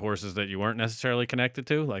Hunt Cup horses that you weren't necessarily connected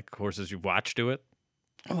to, like horses you've watched do it?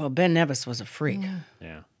 Well, Ben Nevis was a freak.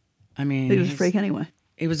 Yeah. I mean, He was a freak anyway.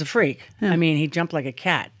 He was a freak. Yeah. I mean, he jumped like a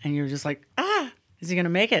cat, and you were just like, is he going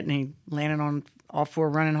to make it? And he landed on all 4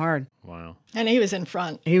 running hard. Wow. And he was in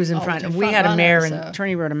front. He was in Always front. a And we front had a runner, mare, so- and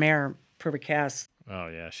Turney rode a mare, Perfect Cast. Oh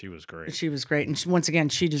yeah, she was great. She was great. And once again,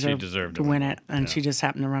 she deserved to to win it. And Yeah. she just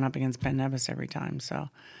happened to run up against Ben Nevis every time. So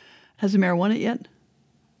Has the mare won it yet?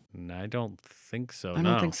 I don't think so. I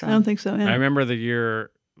don't think so. I don't think so. Yeah. I remember the year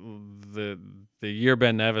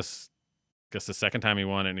Ben Nevis, guess the second time he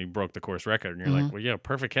won it and he broke the course record. And you're like, well, yeah,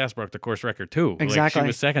 Perfect Cast broke the course record too. Like, Exactly. she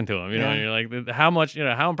was second to him. You know, and you're like, how much,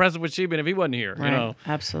 how impressive would she have been if he wasn't here? Right. You know?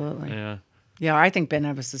 Absolutely. Yeah. Yeah, I think Ben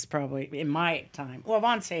Nevis is probably, in my time, well,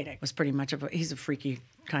 Von Sadek was pretty much he's a freaky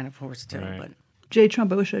kind of horse too. Right. But Jay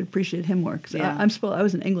Trump, I wish I'd appreciated him more. Cause Yeah. I'm spoiled. I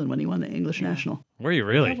was in England when he won the English National. Were you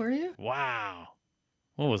really? Oh, were you? Wow.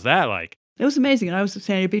 What was that like? It was amazing. And I was at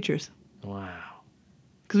Sandy Beechers. Wow.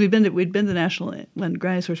 Because we'd been to the National when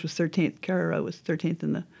Granny's horse was 13th. Carrera was 13th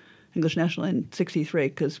in the English National in 63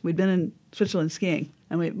 because we'd been in Switzerland skiing.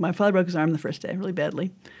 And my father broke his arm the first day, really badly.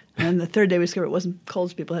 And the third day we discovered it wasn't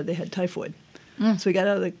colds people had, they had typhoid. So we got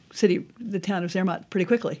out of the town of Zermatt pretty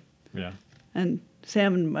quickly. Yeah. And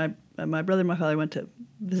Sam and my brother and my father went to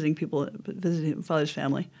visiting father's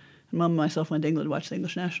family. And Mom and myself went to England to watch the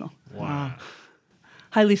English National. Wow.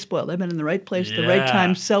 Highly spoiled. I've been in the right place at the right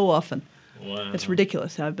time so often. Wow. It's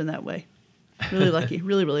ridiculous how I've been that way. Really lucky.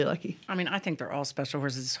 Really, really lucky. I mean, I think they're all special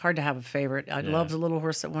horses. It's hard to have a favorite. I love the little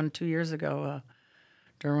horse that won 2 years ago,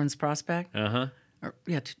 Derwin's Prospect. Uh-huh.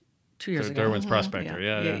 2 years ago. Derwin's Prospector,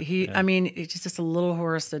 yeah. I mean, it's just a little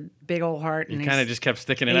horse, a big old heart. He kind of just kept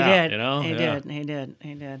sticking it out, you know? He did.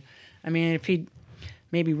 I mean, if he'd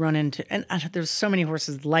maybe run into... And there's so many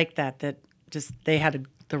horses like that just, they had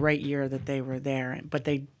the right year that they were there, but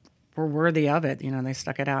they were worthy of it. You know, they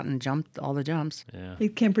stuck it out and jumped all the jumps. Yeah. He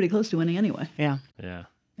came pretty close to winning anyway. Yeah. Yeah.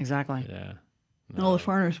 Exactly. Yeah. No. And all the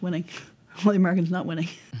foreigners winning. All the Americans not winning.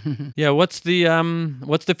 Yeah, what's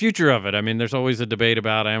the future of it? I mean, there's always a debate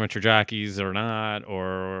about amateur jockeys or not,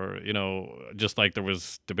 or, you know, just like there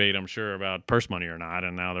was debate, I'm sure, about purse money or not,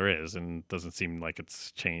 and now there is, and it doesn't seem like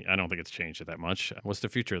it's changed. I don't think it's changed it that much. What's the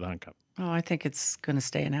future of the Hunt Cup? Oh, I think it's going to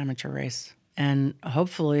stay an amateur race, and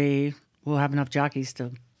hopefully we'll have enough jockeys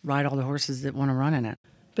to ride all the horses that want to run in it.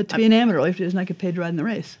 But to be an amateur, all you have to do is not get paid to ride in the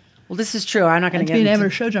race. Well, this is true. I'm not going to be an amateur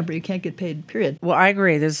show jumper, you can't get paid, period. Well, I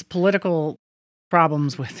agree. There's political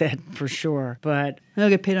problems with it for sure, but they'll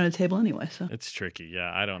get paid on a table anyway. So it's tricky. Yeah,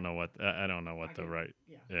 I don't know what the right.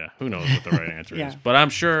 Yeah, who knows what the right answer is? But I'm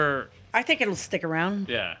sure. I think it'll stick around.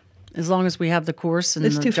 Yeah, as long as we have the course and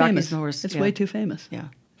it's the too jockeys famous. And the horse. It's way too famous. Yeah,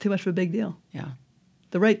 too much of a big deal. Yeah,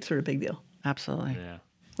 the right sort of big deal. Absolutely. Yeah,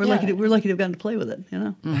 we're lucky to have gotten to play with it. You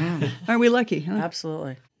know, aren't we lucky? Huh?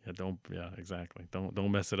 Absolutely. Yeah, exactly.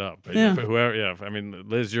 Don't mess it up. Yeah. I mean,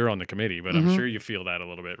 Liz, you're on the committee, but I'm sure you feel that a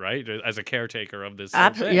little bit, right? As a caretaker of this.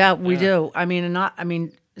 Absolutely. Yeah, we do. I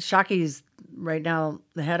mean, Shocky's right now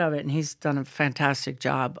the head of it, and he's done a fantastic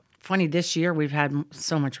job. Funny, this year we've had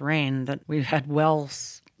so much rain that we've had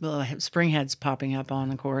springheads popping up on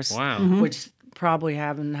the course. Wow. Which probably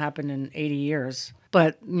haven't happened in 80 years.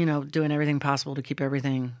 But, you know, doing everything possible to keep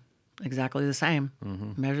everything exactly the same.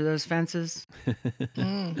 Measure those fences,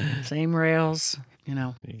 same rails, you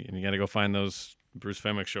know. And you got to go find those. Bruce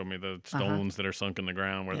Femick showed me the stones that are sunk in the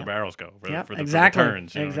ground where the barrels go for the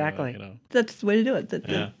turns. Exactly. You know. That's the way to do it.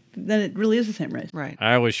 Then it really is the same race. Right.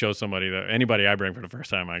 I always show anybody I bring for the first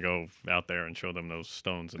time, I go out there and show them those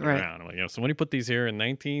stones in the ground. I'm like, so when you put these here in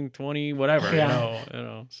 1920, whatever, you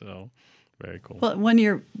know, so very cool. Well, one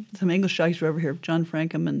year, some English jockeys were over here, John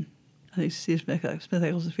Frankham and I think Steve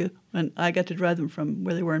Smith-Eccles, a few, and I got to drive them from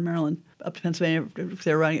where they were in Maryland up to Pennsylvania if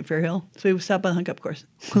they were riding at Fair Hill. So we stopped by the Hunt Cup course.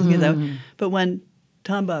 But when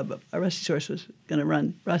Tom Bob, Rusty's horse, was going to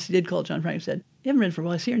run, Rusty did call John Frank and said, "You haven't ridden for a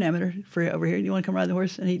while. I see you're an amateur over here. Do you want to come ride the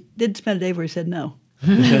horse?" And he did spend a day where he said no.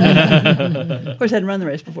 Of course, I hadn't run the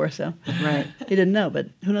race before, so he didn't know. But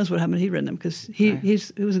who knows what happened? He'd ridden them because he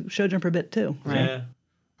was a show jumper a bit too.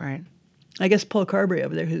 Right. I guess Paul Carberry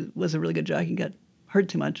over there, who was a really good jockey and got hurt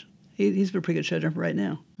too much, he's a pretty good show jumper right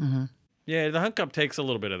now. Yeah, the Hunt Cup takes a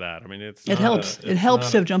little bit of that. I mean, it helps. It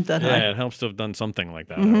helps to have jumped that high. Yeah, it helps to have done something like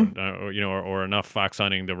that, or enough fox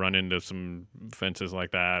hunting to run into some fences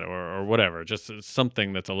like that, or whatever. Just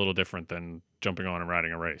something that's a little different than jumping on and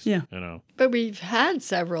riding a race. Yeah, you know. But we've had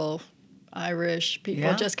several Irish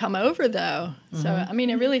people just come over, though. So I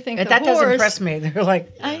mean, I really think that doesn't impress me. They're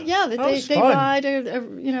like, they ride, at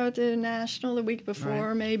the National the week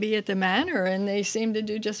before, maybe at the Manor, and they seem to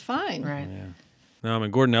do just fine. Right. Yeah. No, I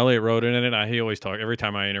mean, Gordon Elliott rode in it. He always talk every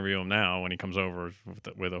time I interview him now when he comes over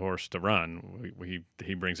with a horse to run.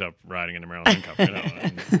 He brings up riding in the Maryland Cup. You know,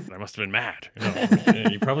 and I must have been mad. You know,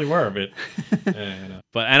 you probably were,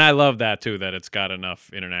 but I love that too. That it's got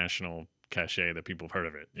enough international cachet that people have heard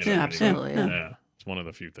of it. You know, absolutely. Yeah, it's one of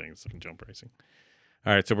the few things in jump racing.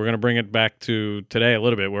 All right, so we're going to bring it back to today a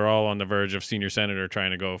little bit. We're all on the verge of Senior Senator trying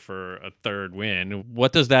to go for a third win.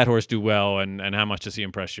 What does that horse do well, and how much does he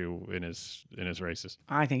impress you in his races?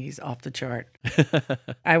 I think he's off the chart.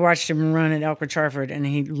 I watched him run at Elk Charford, and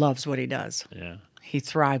he loves what he does. Yeah. He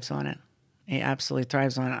thrives on it. He absolutely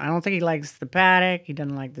thrives on it. I don't think he likes the paddock. He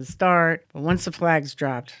doesn't like the start. But once the flag's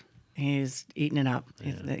dropped, he's eating it up.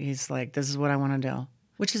 Yeah. He's like, this is what I want to do,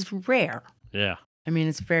 which is rare. Yeah. I mean,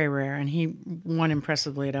 it's very rare, and he won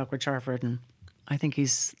impressively at Elk Charford, and I think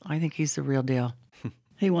he's the real deal.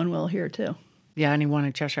 He won well here too. Yeah, and he won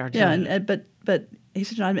at Cheshire too. Yeah, but he's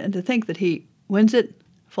such an and to think that he wins it,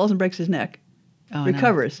 falls and breaks his neck,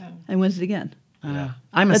 recovers, and wins it again.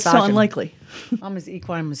 I'm a That's so Sachin. unlikely. I'm his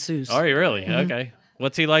equine masseuse. Are you really? Okay.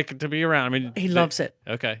 What's he like to be around? I mean, He loves it.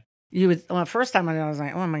 Okay. First time I was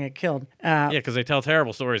like, oh, I'm going to get killed. Yeah, because they tell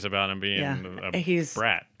terrible stories about him being a He's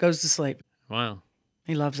brat. goes to sleep. Wow.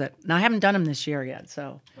 He loves it. Now, I haven't done him this year yet,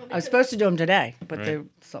 so I was supposed to do him today, but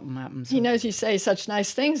something happened. So. He knows you say such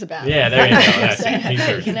nice things about him. Yeah, there you go. That's Say, it. He's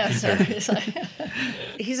hey, your- you know, so it's like,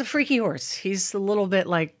 He's a freaky horse. He's a little bit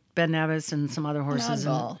like Ben Nevis and some other horses.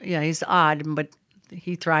 oddball. Yeah, he's odd, but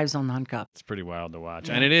he thrives on the Hunt Cup. It's pretty wild to watch.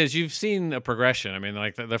 And it is. You've seen a progression. I mean,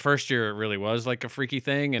 like the first year, it really was like a freaky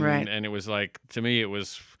thing. And Right. and it was like, to me,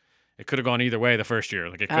 it could have gone either way the first year.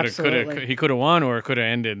 Like Absolutely. he could have won, or it could have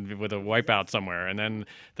ended with a wipeout somewhere. And then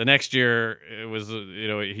the next year, it was,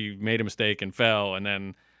 he made a mistake and fell. And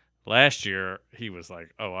then last year, he was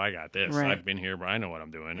like, oh, I got this. Right. I've been here, but I know what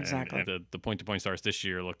I'm doing. Exactly. And the point-to-point starts this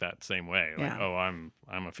year looked that same way. Like, Yeah. oh, I'm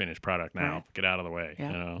a finished product now. Right. Get out of the way.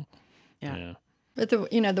 Yeah. Yeah. but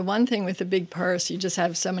the one thing with the big purse, you just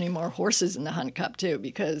have so many more horses in the Hunt Cup too,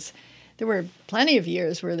 because there were plenty of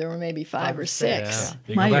years where there were maybe five or six.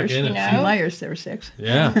 My years, and see. my years, there were 6.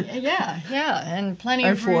 Yeah. Yeah, and plenty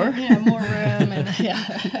Or of 4. room, more room, and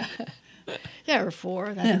yeah, or 4.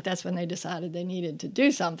 I think that's when they decided they needed to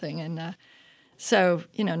do something, and so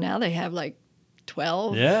now they have like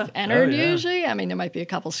 12 entered Oh, yeah. usually. I mean, there might be a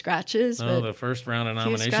couple scratches, Oh, but the first round of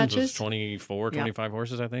few nominations was scratches. 24, 25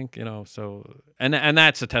 horses, I think. So and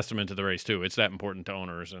that's a testament to the race too. It's that important to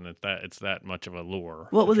owners, and it's that much of a lure.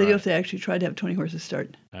 What to would they do try. if they actually tried to have 20 horses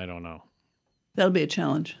start? I don't know. That'll be a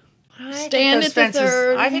challenge. stand at the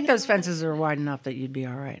third. I think those fences are wide enough that you'd be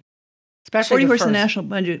all right. Especially 40 the horses first. national,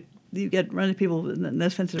 mind you, you get running people, and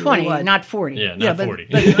those fences are 20, really wide. not 40. Yeah, not yeah, but, 40.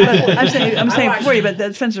 but I'm saying 40, but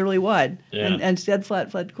those fences are really wide Yeah. and dead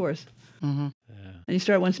flat course. Mm-hmm. And you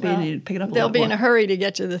start at one speed and you pick it up a They'll lot be more. in a hurry to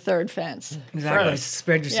get to the third fence. Exactly. first.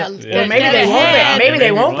 Spread yourself. Yeah, Or maybe get they won't ahead. be. Maybe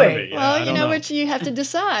they won't wanna be. Yeah, Well, I you don't know what you have to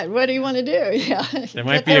decide. What do you want to do? Yeah, There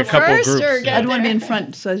might Get be a there couple first groups. or get I'd want to be there- in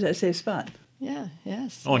front, so I say spot. Yeah.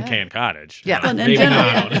 Yes. On yeah. Can Cottage. Yeah. Well, in Maybe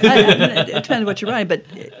general, not. it depends what you're riding,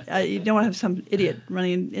 but you don't want to have some idiot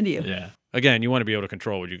running into you. Yeah. Again, you want to be able to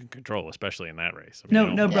control what you can control, especially in that race. I No,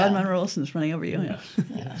 mean, no, you Broad Yeah. Monroe Wilson's running over you.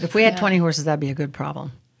 If we had 20 horses, that'd be a good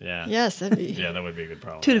problem. Yeah. Yes, that'd be. Yeah, that would be a good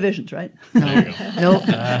problem. 2 divisions, right? There you go. Nope.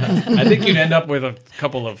 I think you'd end up with a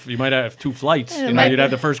couple of. You might have 2 flights. Yeah, You'd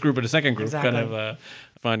have the first group and the second group, Exactly. kind of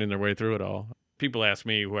finding their way through it all. People ask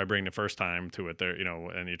me who I bring the first time to it. There,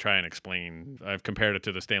 and you try and explain. I've compared it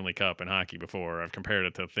to the Stanley Cup in hockey before. I've compared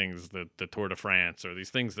it to things that the Tour de France or these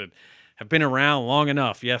things that have been around long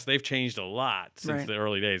enough. Yes, they've changed a lot since Right. the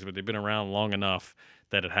early days, but they've been around long enough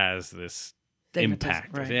that it has this Stigmatism,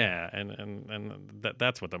 impact. right. Yeah, and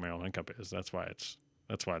that's what the Maryland Hunt Cup is. That's why it's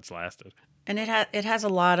lasted. And it has a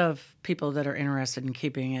lot of people that are interested in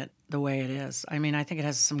keeping it the way it is. I mean, I think it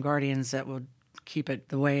has some guardians that would keep it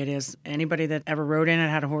the way it is. Anybody that ever rode in it,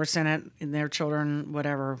 had a horse in it, and their children,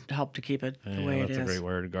 whatever, helped to keep it the way it is. That's a great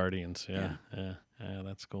word, guardians. Yeah,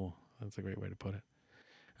 that's cool. That's a great way to put it.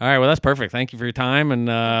 All right, well, that's perfect. Thank you for your time and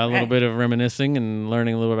a little Okay. bit of reminiscing and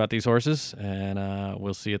learning a little about these horses. And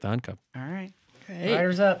we'll see you at the Hunt Cup. All right. Great.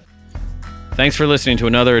 Riders up. Thanks for listening to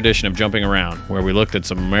another edition of Jumping Around, where we looked at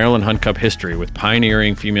some Maryland Hunt Cup history with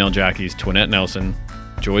pioneering female jockeys Twinette Nelson,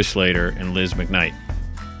 Joy Slater, and Liz McKnight.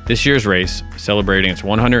 This year's race, celebrating its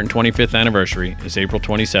 125th anniversary, is April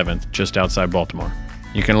 27th, just outside Baltimore.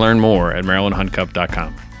 You can learn more at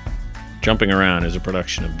MarylandHuntCup.com. Jumping Around is a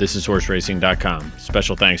production of ThisIsHorseRacing.com.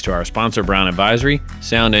 Special thanks to our sponsor, Brown Advisory,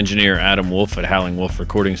 sound engineer Adam Wolf at Howling Wolf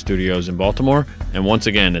Recording Studios in Baltimore, and once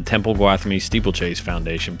again, the Temple Gwathmey Steeplechase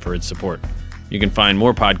Foundation for its support. You can find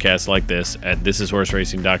more podcasts like this at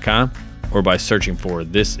ThisIsHorseRacing.com or by searching for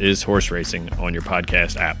This Is Horse Racing on your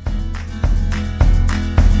podcast app.